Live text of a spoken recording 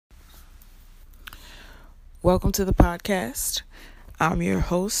Welcome to the podcast. I'm your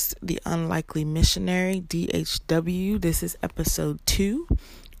host, the Unlikely Missionary, DHW. This is episode 2.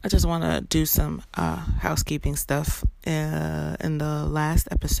 I just want to do some housekeeping stuff. In the last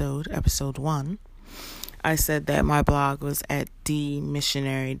episode 1, I said that my blog was at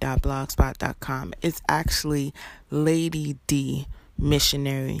dmissionary.blogspot.com. It's actually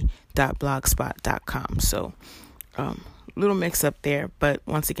ladydmissionary.blogspot.com. Little mix up there, but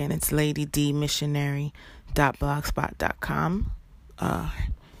once again, it's ladydmissionary.blogspot.com.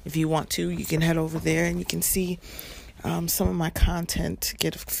 If you want to, you can head over there and you can see some of my content,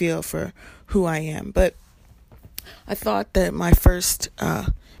 get a feel for who I am. But I thought that my first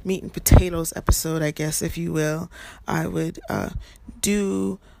meat and potatoes episode, I guess, if you will, I would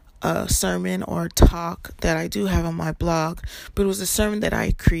do a sermon or talk that I do have on my blog, but it was a sermon that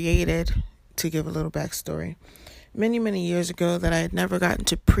I created, to give a little backstory, many years ago, that I had never gotten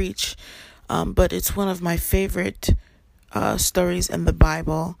to preach, but it's one of my favorite stories in the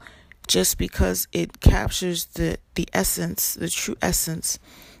Bible, just because it captures the essence, the true essence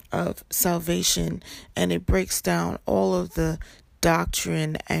of salvation, and it breaks down all of the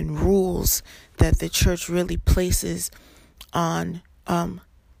doctrine and rules that the church really places on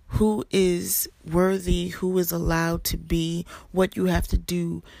who is worthy, who is allowed to be, what you have to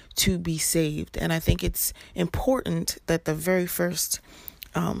do to be saved. And I think it's important that the very first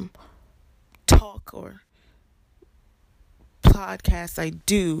talk or podcast I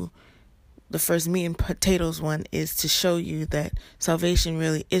do, the first meat and potatoes one, is to show you that salvation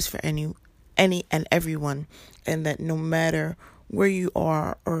really is for any and everyone, and that no matter where you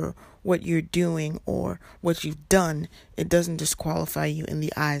are or what you're doing or what you've done, it doesn't disqualify you in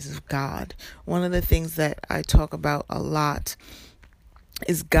the eyes of God. One of the things that I talk about a lot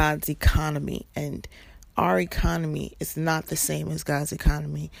is God's economy, and our economy is not the same as God's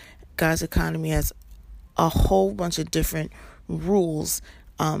economy. God's economy has a whole bunch of different rules.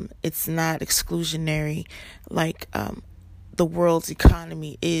 It's not exclusionary like the world's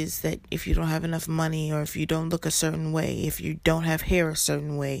economy is, that if you don't have enough money, or if you don't look a certain way, if you don't have hair a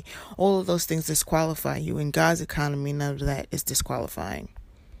certain way, all of those things disqualify you. In God's economy, none of that is disqualifying.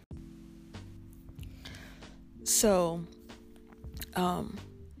 So,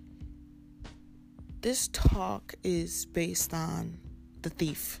 this talk is based on the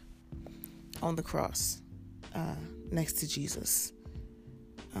thief on the cross next to Jesus.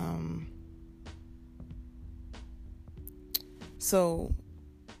 So,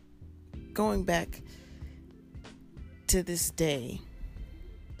 going back to this day,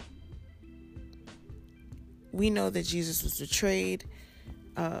 we know that Jesus was betrayed,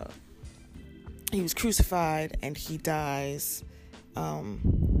 he was crucified, and he dies. But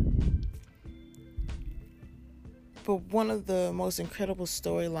one of the most incredible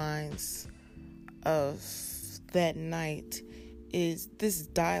storylines of that night is this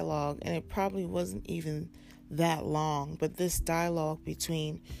dialogue, and it probably wasn't even that long, but this dialogue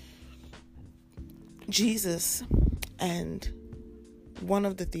between Jesus and one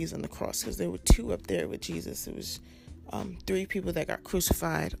of the thieves on the cross, because there were 2 up there with Jesus. It was 3 people that got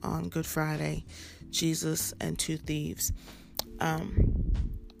crucified on Good Friday, Jesus and 2 thieves. And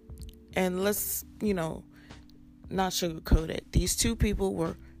let's, not sugarcoat it. These 2 people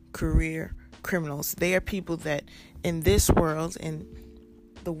were career criminals. They are people that in this world, in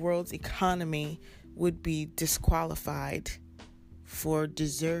the world's economy, would be disqualified for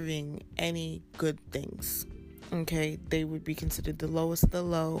deserving any good things. Okay, they would be considered the lowest of the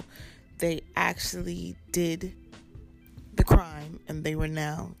low. They actually did the crime, and they were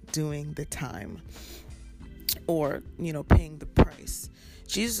now doing the time, or paying the price.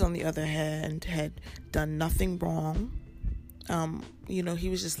 Jesus, on the other hand, had done nothing wrong. He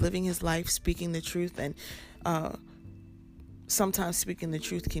was just living his life, speaking the truth, and sometimes speaking the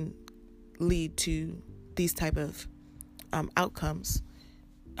truth can lead to these type of outcomes.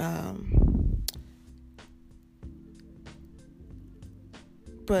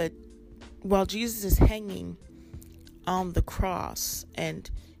 But while Jesus is hanging on the cross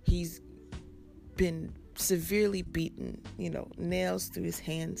and he's been severely beaten, nails through his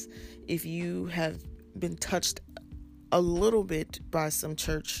hands, if you have been touched a little bit by some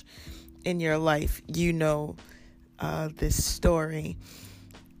church in your life, this story.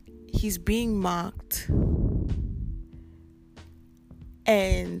 He's being mocked,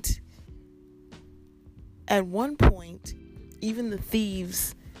 and at one point, even the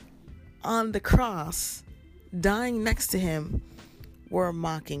thieves on the cross, dying next to him, were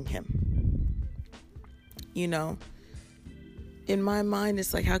mocking him. In my mind,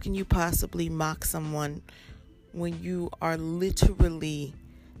 it's like, how can you possibly mock someone when you are literally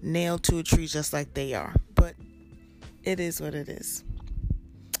nailed to a tree just like they are? But it is what it is.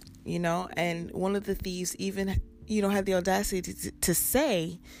 And one of the thieves even, had the audacity to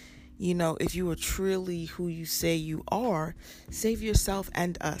say, if you are truly who you say you are, save yourself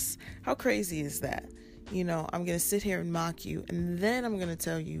and us. How crazy is that? I'm going to sit here and mock you, and then I'm going to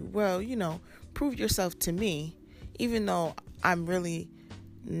tell you, well, prove yourself to me, even though I'm really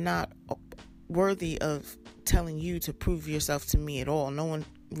not worthy of telling you to prove yourself to me at all. No one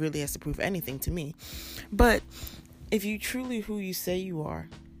really has to prove anything to me. But if you truly who you say you are,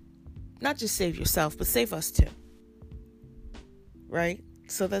 not just save yourself, but save us too. Right?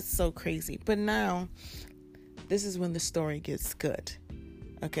 So that's so crazy. But now, this is when the story gets good.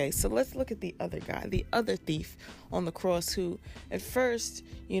 Okay, so let's look at the other guy, the other thief on the cross, who at first,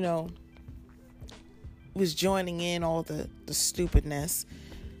 was joining in all the stupidness.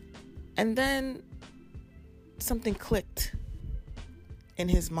 And then something clicked in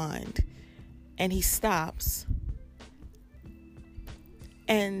his mind. And he stops.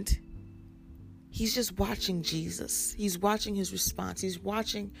 And he's just watching Jesus. He's watching his response. He's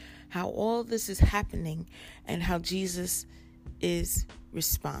watching how all this is happening and how Jesus is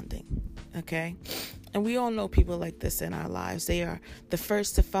responding. Okay? And we all know people like this in our lives. They are the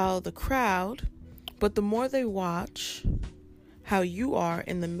first to follow the crowd, but the more they watch how you are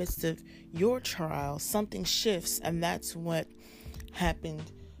in the midst of your trial, something shifts. And that's what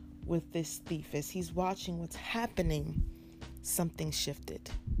happened with this thief. As he's watching what's happening, something shifted.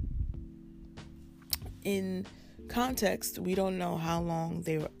 In context, we don't know how long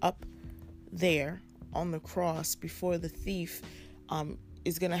they were up there on the cross before the thief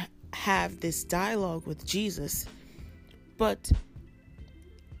is going to have this dialogue with Jesus. But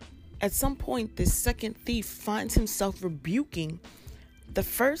at some point, this second thief finds himself rebuking the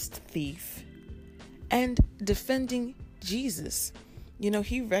first thief and defending Jesus.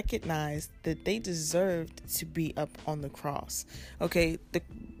 He recognized that they deserved to be up on the cross. Okay, the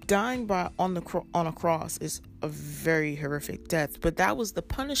dying on a cross is a very horrific death, but that was the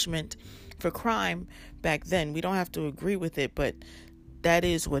punishment for crime back then. We don't have to agree with it, but that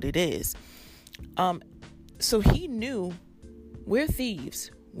is what it is. So he knew, we're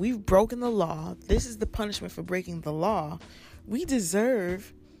thieves. We've broken the law. This is the punishment for breaking the law. We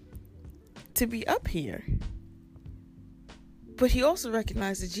deserve to be up here. But he also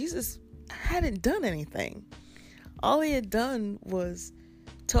recognized that Jesus hadn't done anything. All he had done was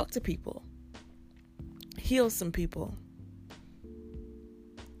talk to people, heal some people.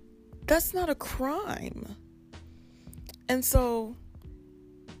 That's not a crime. And so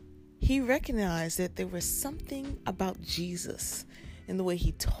he recognized that there was something about Jesus in the way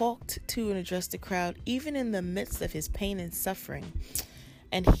he talked to and addressed the crowd, even in the midst of his pain and suffering.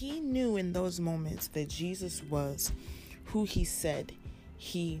 And he knew in those moments that Jesus was who he said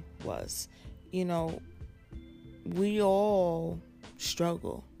he was. We all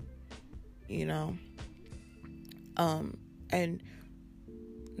struggle, and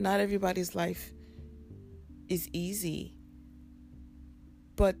not everybody's life is easy,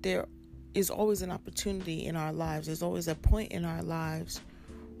 but there is always an opportunity in our lives. There's always a point in our lives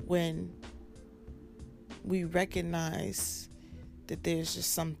when we recognize that there's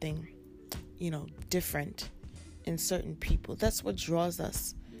just something, different in certain people. That's what draws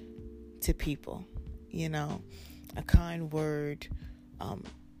us to people, a kind word.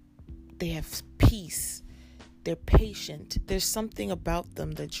 They have peace. They're patient. There's something about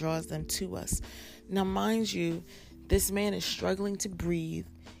them that draws them to us. Now, mind you, this man is struggling to breathe.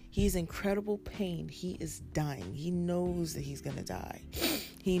 He's in incredible pain. He is dying. He knows that he's going to die.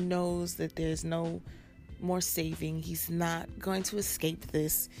 He knows that there's no more saving. He's not going to escape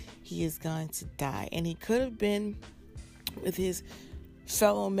this. He is going to die. And he could have been with his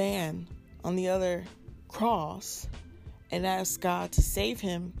fellow man on the other cross and asked God to save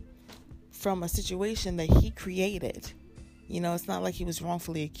him from a situation that he created. It's not like he was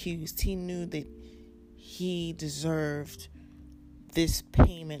wrongfully accused. He knew that he deserved this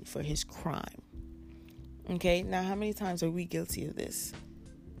payment for his crime. Okay, now how many times are we guilty of this?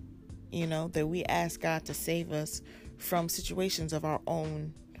 That we ask God to save us from situations of our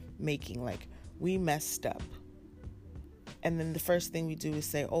own making, like we messed up. And then the first thing we do is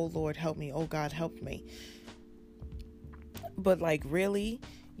say, oh Lord, help me. Oh God, help me. But really,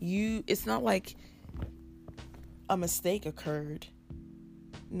 it's not like a mistake occurred.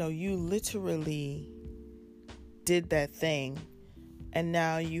 No, you literally did that thing. And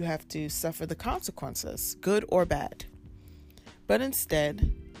now you have to suffer the consequences, good or bad. But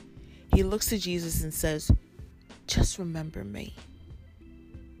instead, he looks to Jesus and says, just remember me.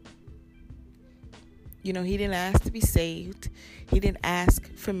 He didn't ask to be saved. He didn't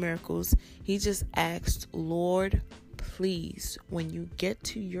ask for miracles. He just asked, Lord, please, when you get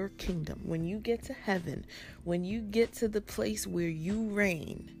to your kingdom, when you get to heaven, when you get to the place where you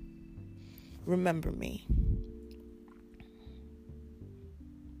reign, remember me.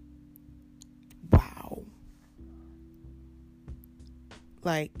 Wow.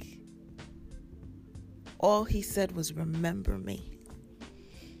 Like, all he said was, remember me.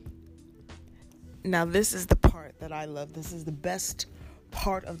 Now, this is the part that I love. This is the best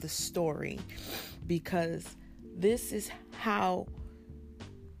part of the story, because this is how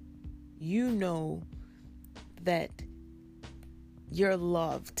you know that you're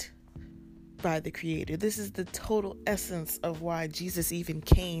loved by the Creator. This is the total essence of why Jesus even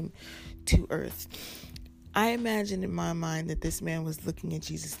came to earth. I imagine in my mind that this man was looking at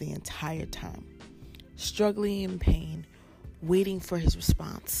Jesus the entire time, struggling in pain, waiting for his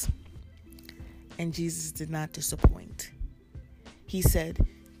response. And Jesus did not disappoint. He said,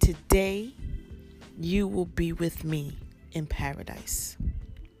 today you will be with me in paradise.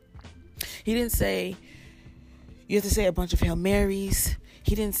 He didn't say, you have to say a bunch of Hail Marys.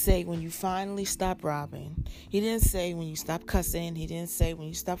 He didn't say when you finally stop robbing. He didn't say when you stop cussing. He didn't say when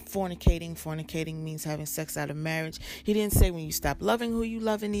you stop fornicating. Fornicating means having sex out of marriage. He didn't say when you stop loving who you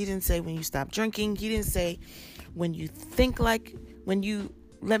love. And he didn't say when you stop drinking. He didn't say when you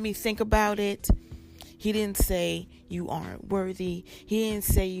let me think about it. He didn't say you aren't worthy. He didn't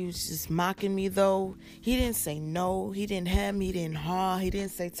say you was just mocking me though. He didn't say no. He didn't hem. He didn't haw. He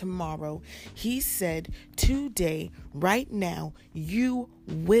didn't say tomorrow. He said today, right now, you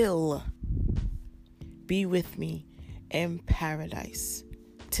will be with me in paradise.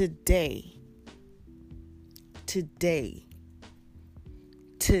 Today.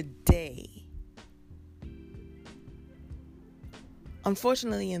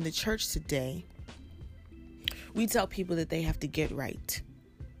 Unfortunately, in the church today, we tell people that they have to get right.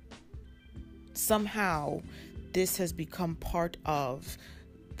 Somehow, this has become part of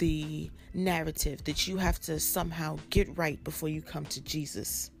the narrative that you have to somehow get right before you come to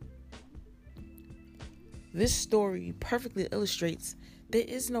Jesus. This story perfectly illustrates there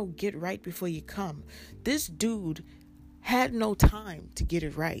is no get right before you come. This dude had no time to get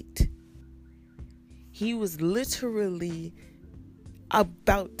it right. He was literally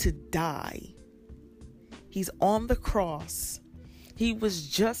about to die. He's on the cross. He was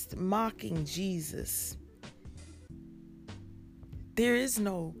just mocking Jesus. There is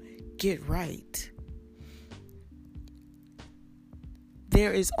no get right.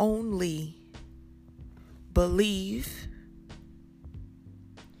 There is only believe,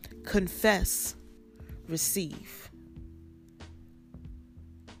 confess, receive.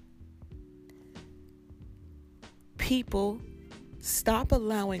 People, stop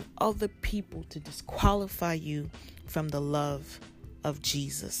allowing other people to disqualify you from the love of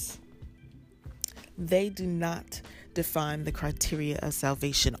Jesus. They do not define the criteria of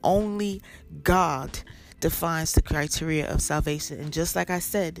salvation. Only God defines the criteria of salvation. And just like I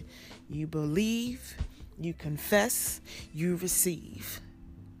said, you believe, you confess, you receive.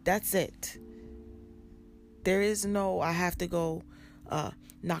 That's it. There is no, I have to go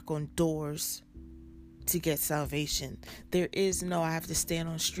knock on doors to get salvation. There is no, I have to stand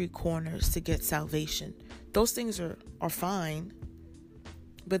on street corners to get salvation. Those things are fine,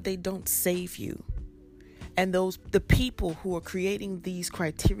 but they don't save you. And the people who are creating these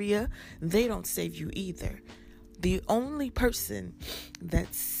criteria, they don't save you either. The only person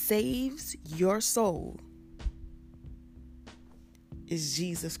that saves your soul is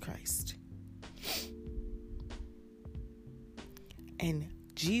Jesus Christ. And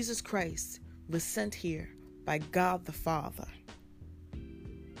Jesus Christ was sent here by God the Father.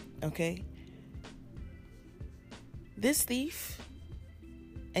 Okay? This thief,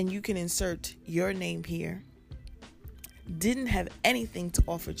 and you can insert your name here, didn't have anything to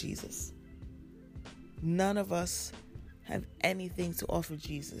offer Jesus. None of us have anything to offer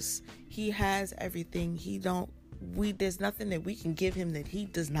Jesus. He has everything. There's nothing that we can give him that he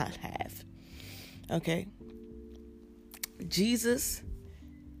does not have. Okay? Jesus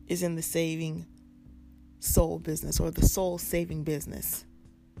is in the saving soul business, or the soul saving business.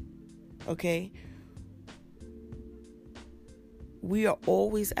 Okay? We are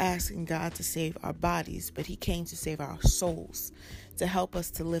always asking God to save our bodies, but he came to save our souls, to help us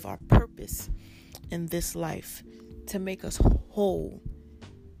to live our purpose in this life, to make us whole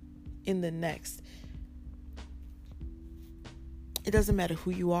in the next. It doesn't matter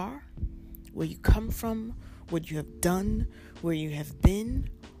who you are, where you come from, what you have done, where you have been.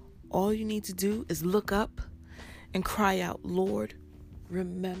 All you need to do is look up and cry out, Lord,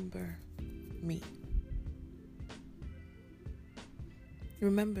 remember me.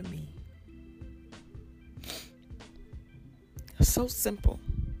 Remember me. so simple.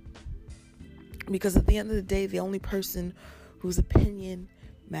 Because at the end of the day, the only person whose opinion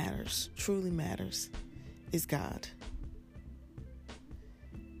matters, truly matters, is God.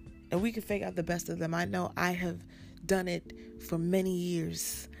 And we can fake out the best of them. I know I have done it for many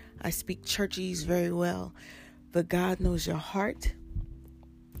years. I speak churchese very well. But God knows your heart,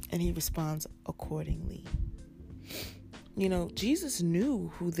 and he responds accordingly. You know, Jesus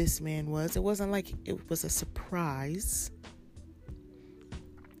knew who this man was. It wasn't like it was a surprise.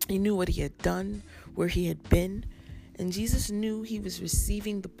 He knew what he had done, where he had been. And Jesus knew he was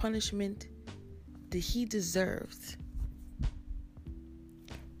receiving the punishment that he deserved.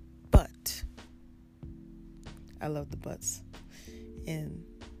 But, I love the buts in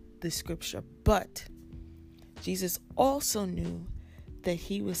the scripture, but Jesus also knew that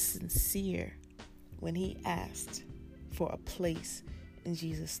he was sincere when he asked for a place in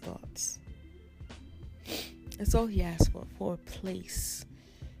Jesus' thoughts. That's all he asked for a place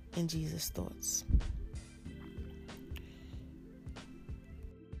in Jesus' thoughts.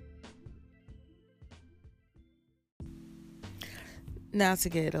 Now, to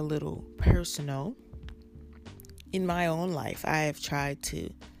get a little personal, in my own life, I have tried to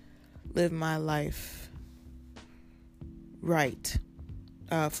live my life right,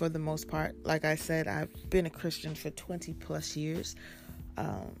 for the most part. Like I said, I've been a Christian for 20 plus years.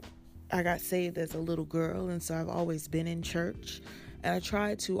 I got saved as a little girl, and so I've always been in church. And I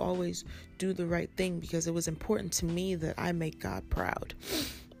tried to always do the right thing because it was important to me that I make God proud.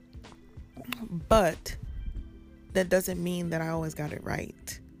 But that doesn't mean that I always got it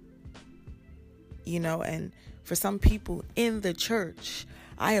right. You know, and for some people in the church,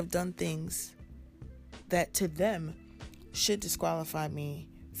 I have done things that to them should disqualify me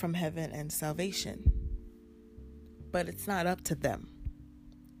from heaven and salvation. But it's not up to them.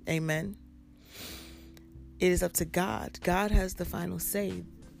 Amen. It is up to God. God has the final say.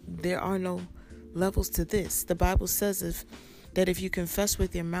 There are no levels to this. The Bible says that if you confess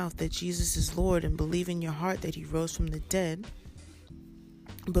with your mouth that Jesus is Lord and believe in your heart that he rose from the dead,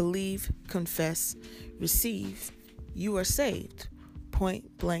 believe, confess, receive, you are saved.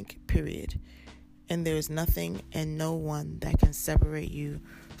 Point blank, period. And there is nothing and no one that can separate you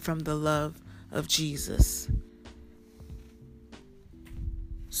from the love of Jesus.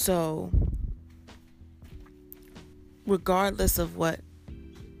 So, regardless of what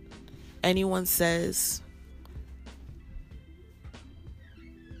anyone says,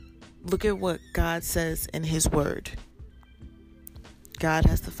 look at what God says in his word. God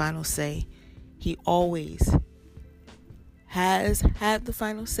has the final say. He always has had the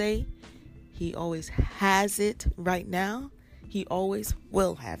final say. He always has it right now. He always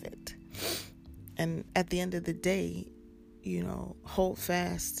will have it. And at the end of the day, you know, hold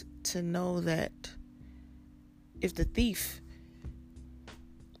fast to know that if the thief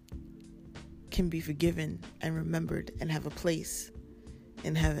can be forgiven and remembered and have a place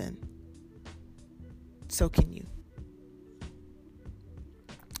in heaven, so can you.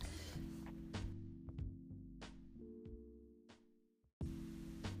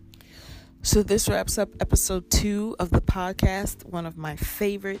 So this wraps up episode 2 of the podcast. One of my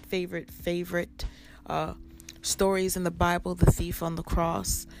favorite stories in the Bible, the thief on the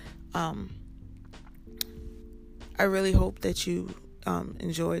cross. I really hope that you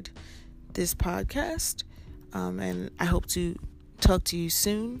enjoyed this podcast, and I hope to talk to you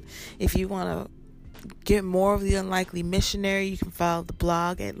soon. If you want to get more of the Unlikely Missionary, you can follow the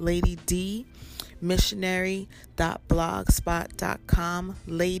blog at Lady D missionary.blogspot.com,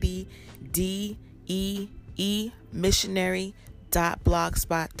 Lady D-E-E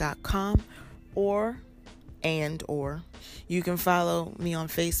missionary.blogspot.com, or you can follow me on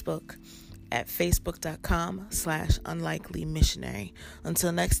Facebook at facebook.com/unlikelymissionary.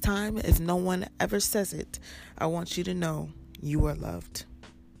 Until next time, if no one ever says it, I want you to know you are loved.